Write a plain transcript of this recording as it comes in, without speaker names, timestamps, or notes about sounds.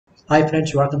Hi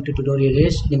friends, welcome to Tutorial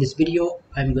Ace. In this video,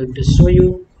 I'm going to show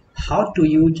you how to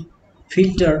use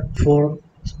filter for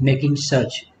making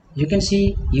search. You can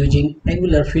see using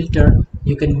Angular filter,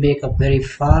 you can make a very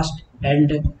fast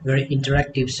and very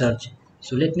interactive search.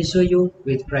 So let me show you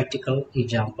with practical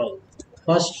example.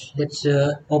 First, let's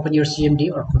open your CMD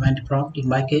or command prompt. In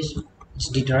my case, it's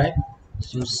D drive.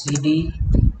 So cd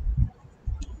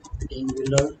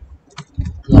Angular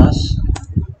class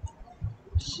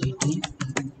cd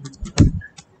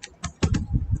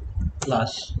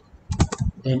class,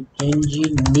 then ng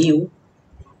new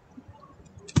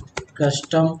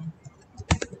custom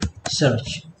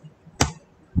search.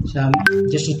 So I'm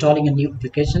just installing a new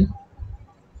application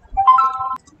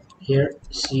here,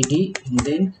 cd, and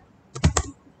then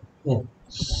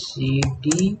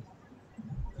cd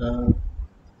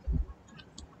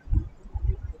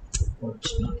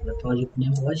what's not the project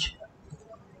name was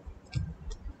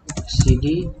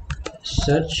cd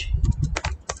search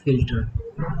filter.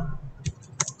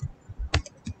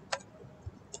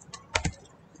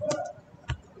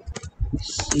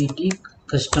 Cd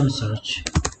custom search.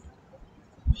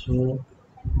 So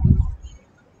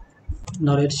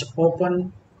now let's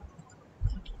open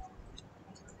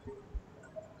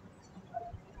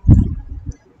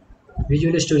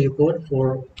Visual Studio Code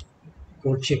for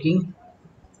code checking.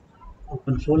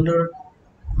 Open folder.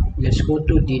 Let's go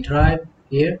to D drive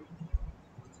here,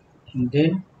 and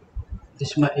then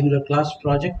this is my Angular class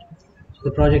project. So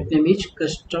the project name is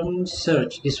custom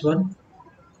search, this one.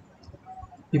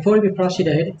 Before we proceed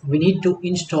ahead, we need to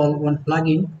install one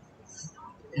plugin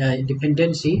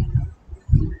dependency.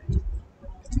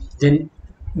 Then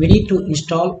we need to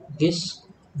install this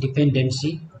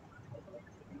dependency,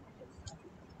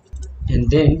 and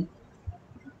then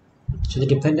so the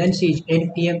dependency is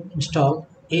npm install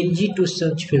ng2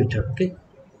 search filter. Okay,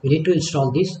 we need to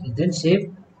install this and then save.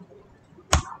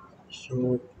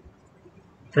 So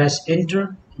press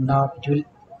enter. Now it will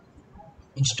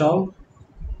install.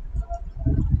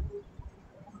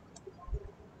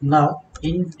 Now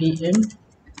npm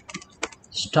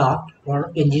start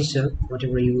or ngserve,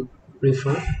 whatever you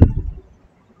prefer,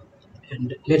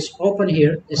 and let's open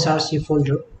here src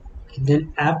folder, and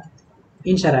then app,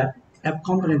 inside app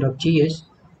component.js.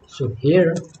 So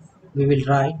here we will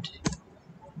write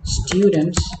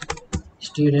students,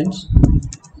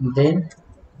 and then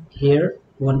here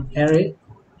one array,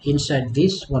 inside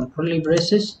this one curly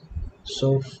braces.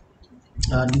 So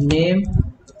name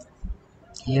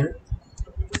here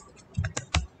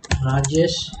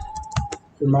Rajesh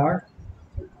Kumar,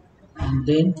 and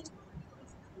then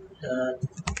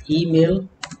email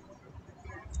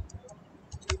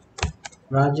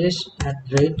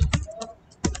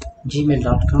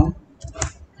rajesh@gmail.com,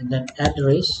 and then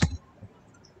address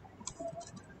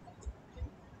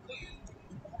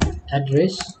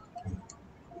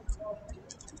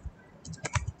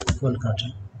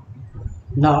Kolkata.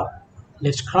 Now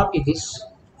let's copy this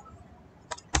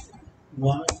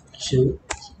 1 2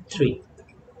 3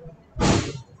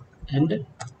 and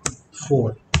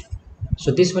 4.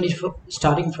 So this one is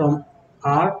starting from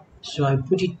R, so I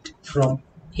put it from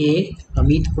A,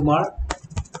 Amit Kumar,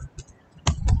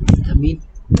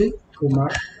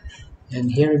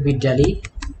 and here will be Delhi,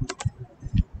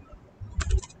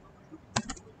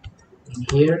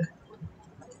 and here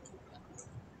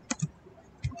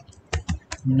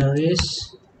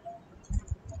Naresh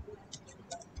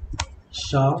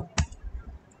Shah.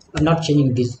 I'm not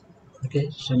changing this. Okay,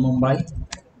 so Mumbai.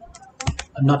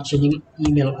 I'm not changing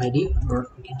email ID, or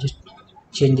you can just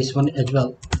change this one as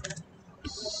well.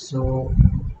 So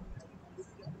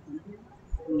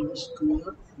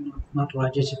not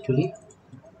Rajesh actually.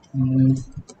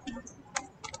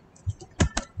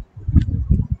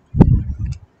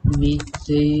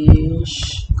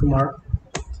 Nitish Kumar,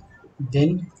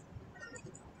 then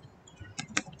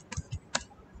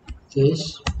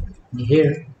this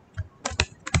here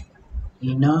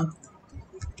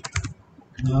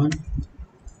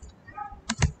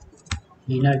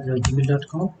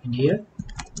Lina@gmail.com, and here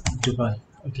Dubai.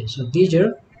 Okay, so these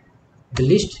are the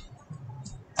list.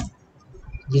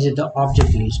 These are the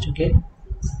object list. Okay,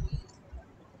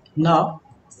 now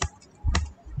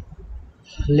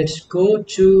let's go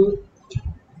to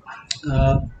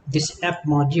this app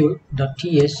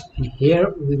module.ts, and here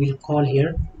we will call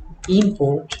here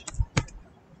import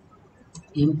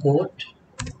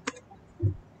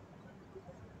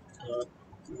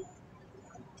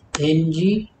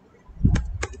ng2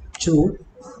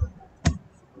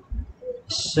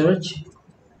 search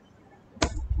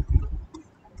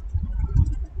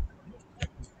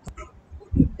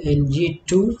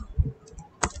ng2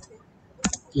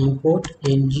 import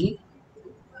ng2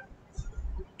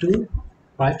 two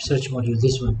pipe search module,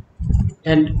 this one,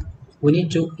 and we need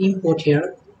to import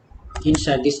here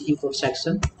inside this import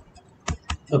section.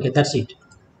 Okay, that's it.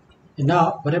 And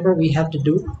now whatever we have to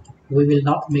do, we will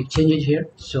not make changes here,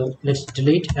 so let's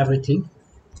delete everything.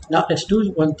 Now let's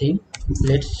do one thing.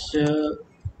 Let's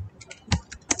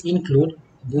include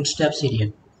bootstrap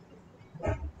CDN,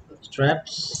 strap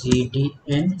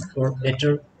CDN for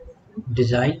better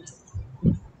design.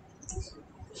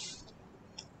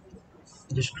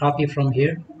 Just copy from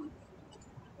here,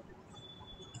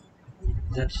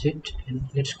 that's it. And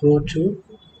let's go to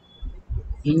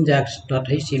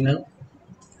index.html,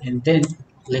 and then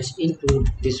let's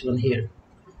include this one here.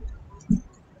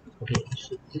 Okay,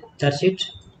 so that's it.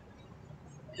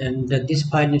 And this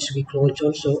file needs to be closed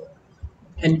also.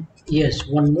 And yes,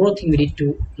 one more thing we need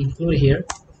to include here: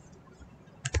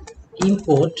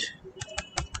 import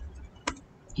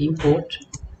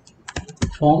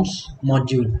forms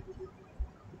module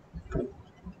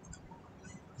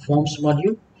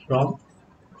from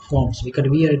forms, because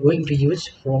we are going to use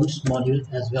forms module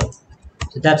as well.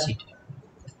 So that's it.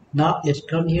 Now let's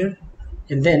come here,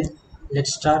 and then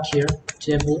let's start here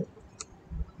table,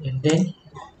 and then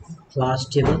class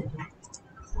table,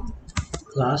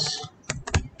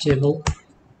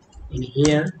 in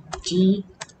here th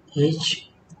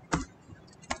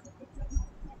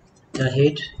the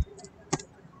head,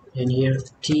 and here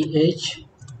th,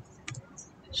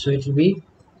 so it will be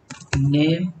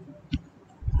name,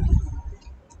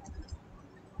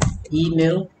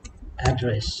 email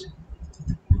address,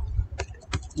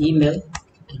 and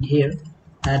here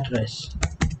address.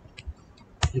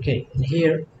 Okay, and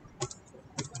here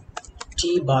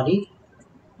t body,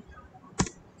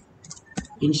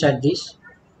 inside this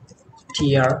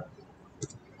tr,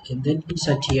 and then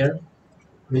inside tr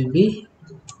will be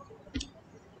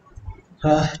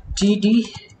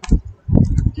td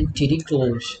and td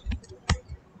close.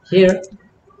 Here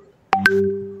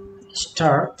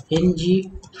star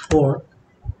ng4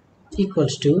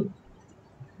 equals to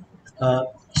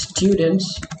student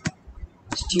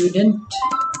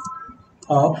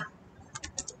of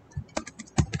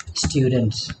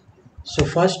students. So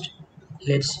first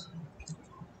let's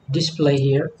display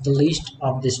here the list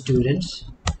of the students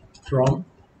from.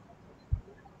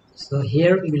 So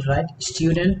here we will write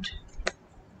student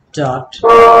dot,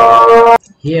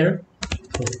 here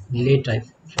late I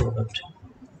forgot,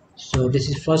 so this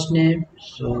is first name,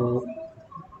 so,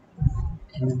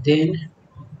 and then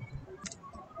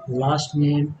last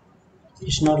name,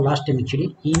 it's not last name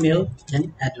actually, email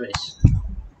and address.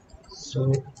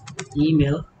 So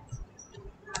email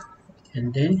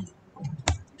and then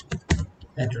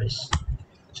address.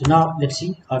 So now let's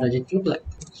see how does it look like.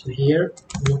 So here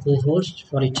localhost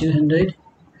 4200,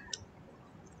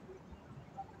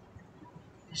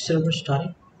 server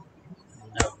starting,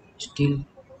 no, still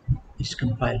it's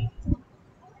compiling.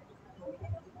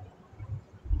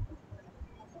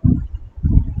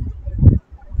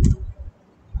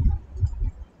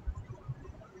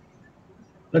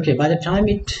 Okay, by the time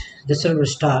the server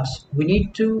starts, we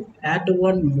need to add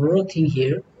one more thing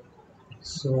here.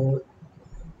 So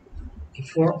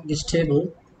before this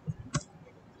table,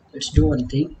 let's do one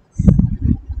thing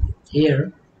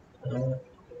here.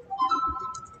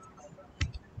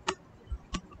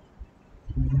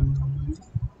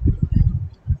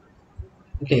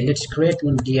 Okay, let's create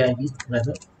one div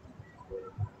rather,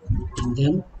 and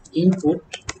then input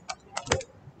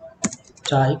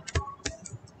type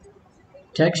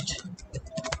text,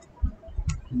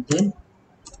 and then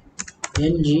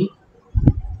ng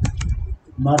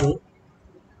model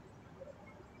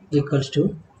equals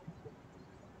to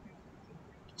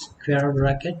square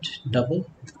bracket double,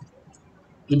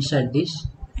 inside this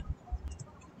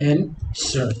and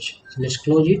search. So let's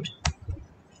close it.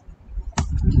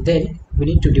 And then we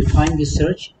need to define the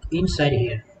search inside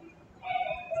here.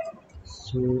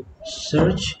 So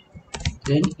search,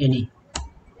 then any,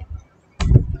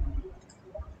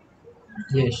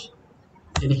 yes,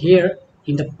 and here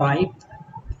in the pipe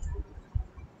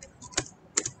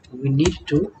we need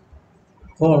to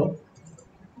call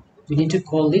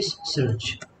this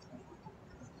search.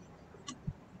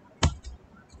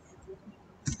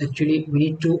 Actually we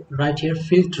need to write here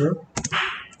filter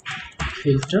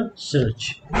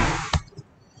search.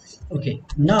 Okay,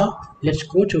 now let's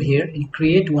go to here and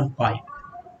create one pipe.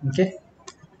 Okay,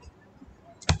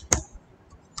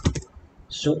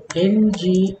 so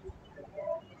ngg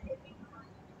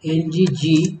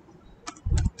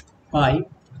pipe,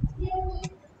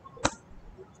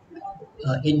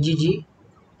 ngg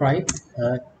pipe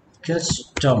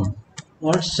custom,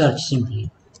 or search, simply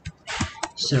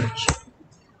search.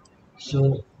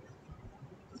 So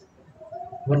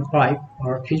one pipe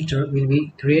or filter will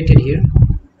be created here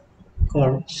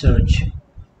called search.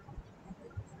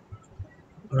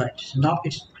 Right, so now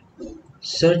it's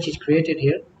search is created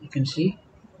here. You can see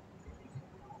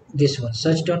this one,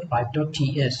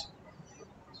 search.pipe.ts.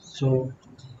 So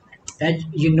as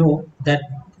you know that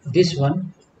this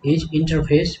one is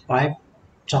interface pipe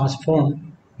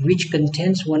transform, which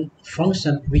contains one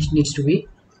function which needs to be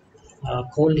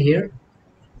called here,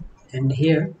 and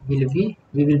here we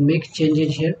will make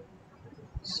changes here.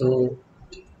 So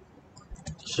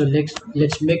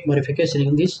let's make modification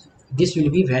in this. This will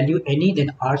be value any,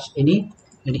 then args any,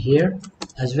 and here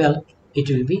as well it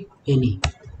will be any.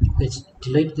 Let's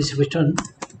delete this return,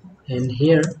 and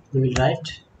here we will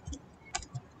write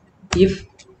if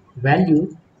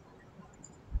value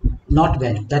not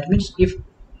value. That means if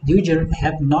user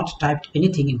have not typed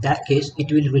anything, in that case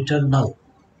it will return null.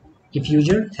 If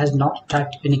user has not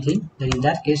typed anything, then in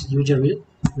that case user will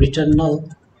return null.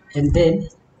 And then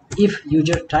if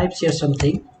user types here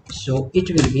something, so it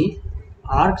will be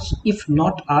args, if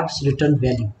not args return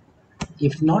value.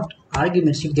 If not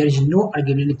arguments, if there is no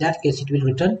argument, in that case it will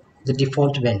return the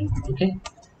default value. Okay,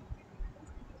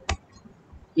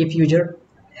 if user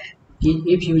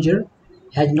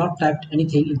has not typed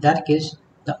anything, in that case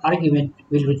the argument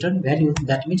will return value.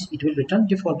 That means it will return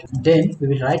default. Then we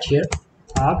will write here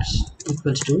args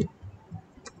equals to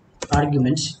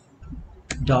arguments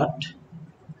dot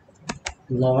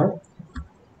lower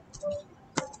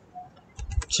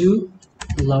to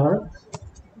lower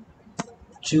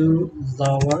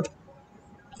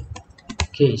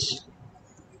case.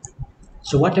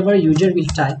 So whatever user will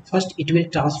type, first it will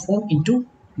transform into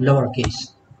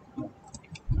lowercase.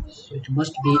 So it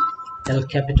must be L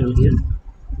capital here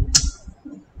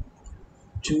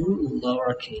to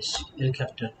lowercase L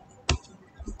capital.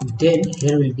 Then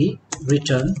here will be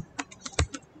return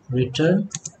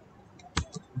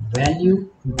value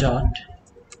dot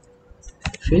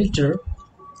filter,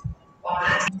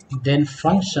 then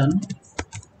function,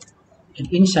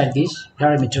 and inside this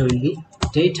parameter will be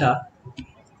data,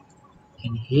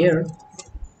 and here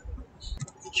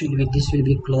should be, this will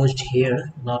be closed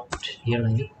here, not here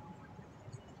only.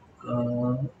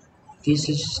 This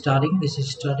is starting,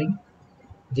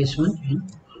 this one, and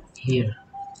here.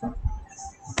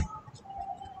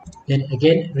 Then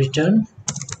again return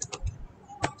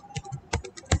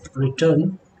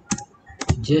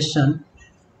JSON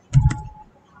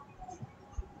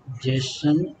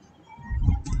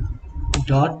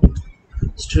dot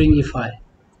stringify,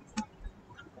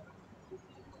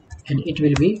 and it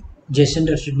will be JSON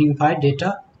dot stringify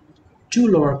data to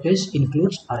lowercase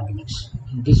includes arguments,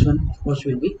 and this one of course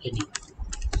will be any.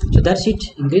 So that's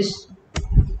it in this.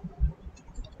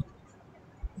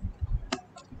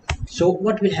 So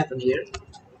what will happen here,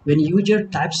 when user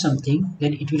types something,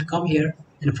 then it will come here,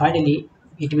 and finally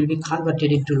it will be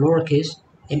converted into lowercase,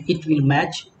 and it will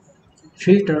match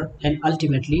filter, and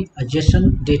ultimately a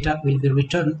JSON data will be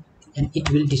returned, and it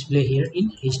will display here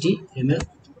in HTML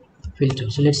filter.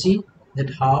 So let's see that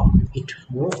how it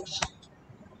works.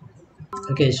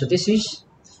 Okay, so this is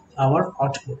our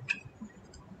output.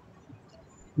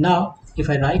 Now if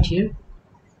I write here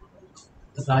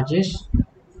Rajesh,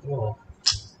 oh,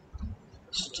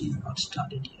 still not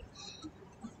started here,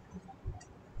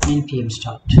 npm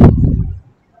start.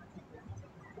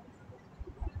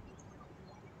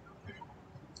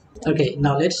 Okay,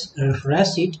 now let's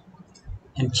refresh it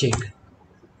and check.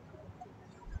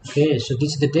 Okay, so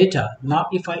this is the data. Now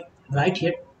if I write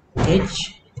here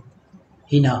H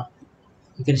Hina,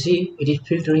 you can see it is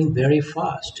filtering very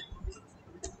fast.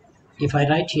 If I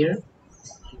write here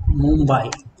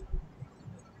Mumbai,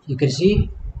 you can see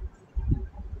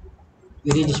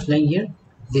it is displaying here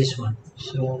this one.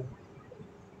 So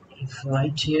if I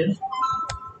write here,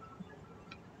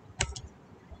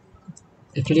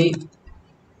 actually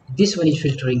this one is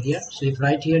filtering here. So if I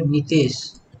write here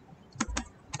Nitesh,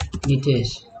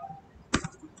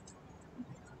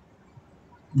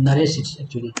 Naresh, it's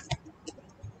actually.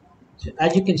 So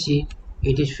as you can see,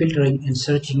 it is filtering and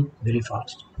searching very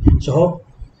fast. So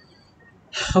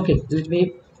okay, let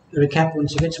me recap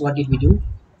once again. So what did we do?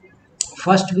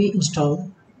 First we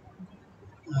install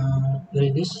where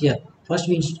is this? Yeah, first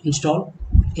we install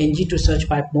ng2search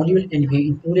pipe module, and we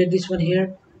included this one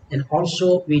here, and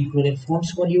also we included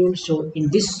forms module. So in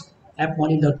this app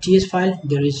module.ts file,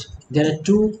 there are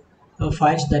two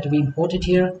files that we imported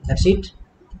here. That's it.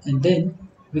 And then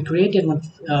we created one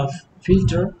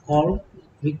filter, or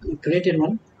we created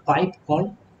one pipe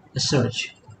called the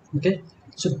search. Okay,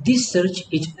 so this search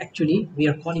is actually we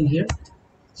are calling here.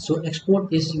 So export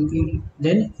this,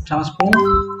 then transform.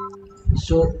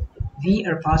 So we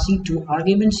are passing two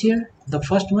arguments here. the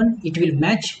first one, it will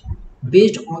match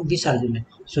based on this argument.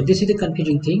 So this is the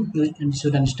confusing thing you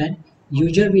should understand.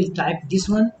 User will type this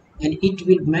one and it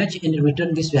will match and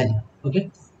return this value.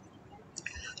 Okay,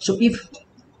 so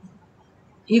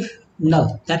if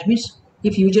null, that means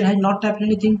if user has not typed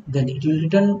anything, then it will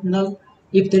return null.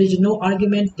 If there is no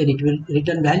argument, then it will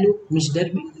return value. Means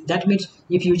that means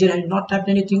if user has not typed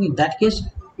anything, in that case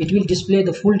it will display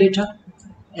the full data.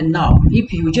 And now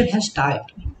if user has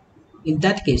typed, in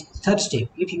that case, third step,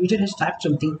 if user has typed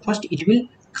something, first it will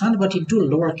convert into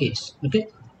lowercase, okay,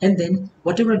 and then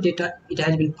whatever data it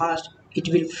has been passed, it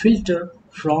will filter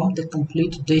from the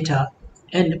complete data,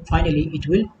 and finally it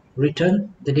will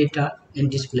return the data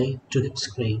and display to the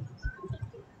screen.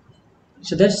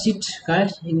 So that's it,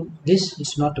 guys. In this,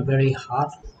 it's not very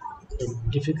hard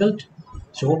and difficult.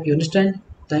 So hope you understand.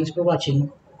 Thanks for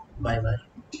watching. Bye bye.